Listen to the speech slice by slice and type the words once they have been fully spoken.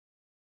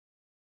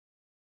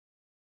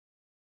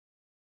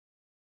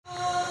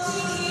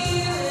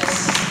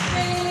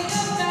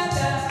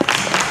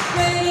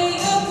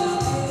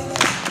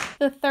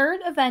The third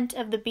event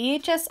of the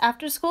BHS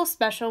After School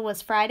Special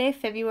was Friday,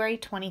 February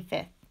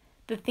 25th.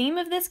 The theme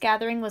of this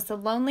gathering was the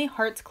Lonely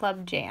Hearts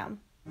Club Jam.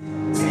 The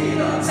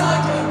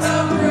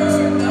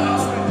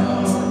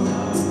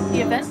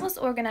event was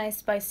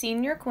organized by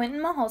senior Quentin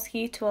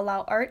Maholsky to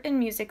allow art and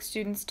music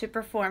students to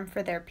perform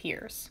for their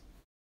peers.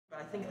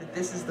 I think that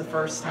this is the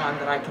first time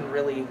that I can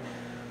really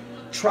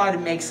try to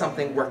make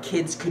something where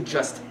kids could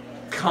just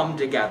come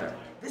together.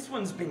 This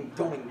one's been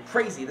going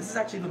crazy. This is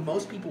actually the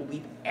most people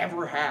we've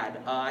ever had.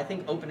 I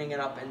think opening it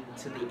up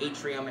into the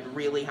atrium and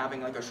really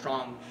having like a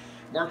strong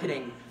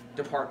marketing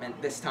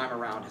department this time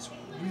around has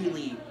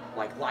really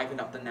livened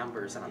up the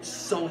numbers, and I'm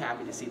so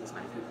happy to see this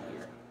many people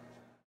here.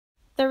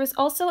 There was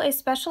also a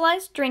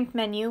specialized drink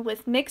menu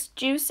with mixed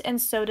juice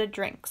and soda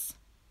drinks.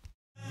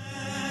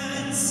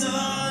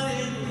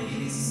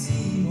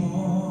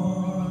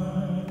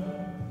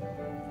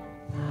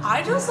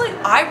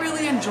 I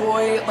really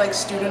enjoy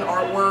student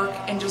artwork,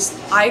 and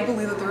I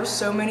believe that there are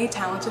so many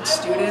talented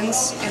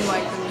students in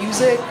the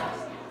music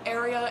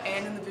area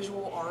and in the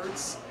visual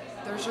arts.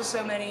 There's just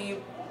so many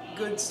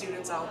good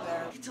students out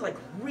there. You get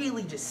to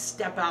really just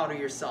step out of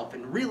yourself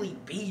and really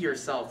be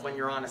yourself when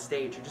you're on a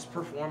stage and just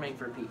performing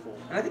for people.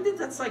 And I think that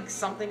that's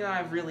something that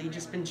I've really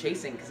just been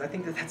chasing, because I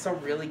think that that's a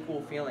really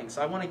cool feeling.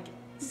 So I want to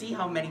see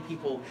how many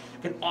people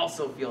can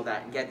also feel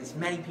that and get as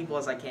many people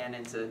as I can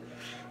into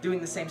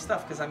doing the same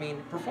stuff, because I mean,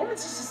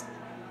 performance is just,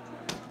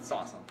 it's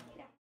awesome.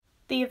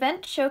 The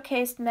event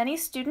showcased many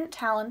student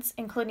talents,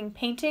 including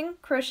painting,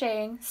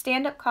 crocheting,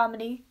 stand-up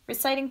comedy,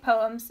 reciting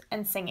poems,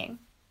 and singing.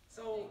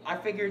 So I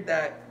figured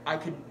that I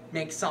could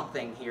make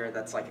something here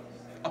that's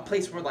a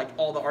place where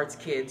all the arts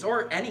kids,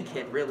 or any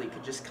kid really,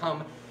 could just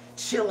come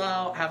chill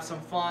out, have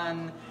some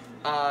fun,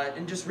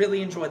 and just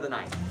really enjoy the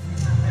night.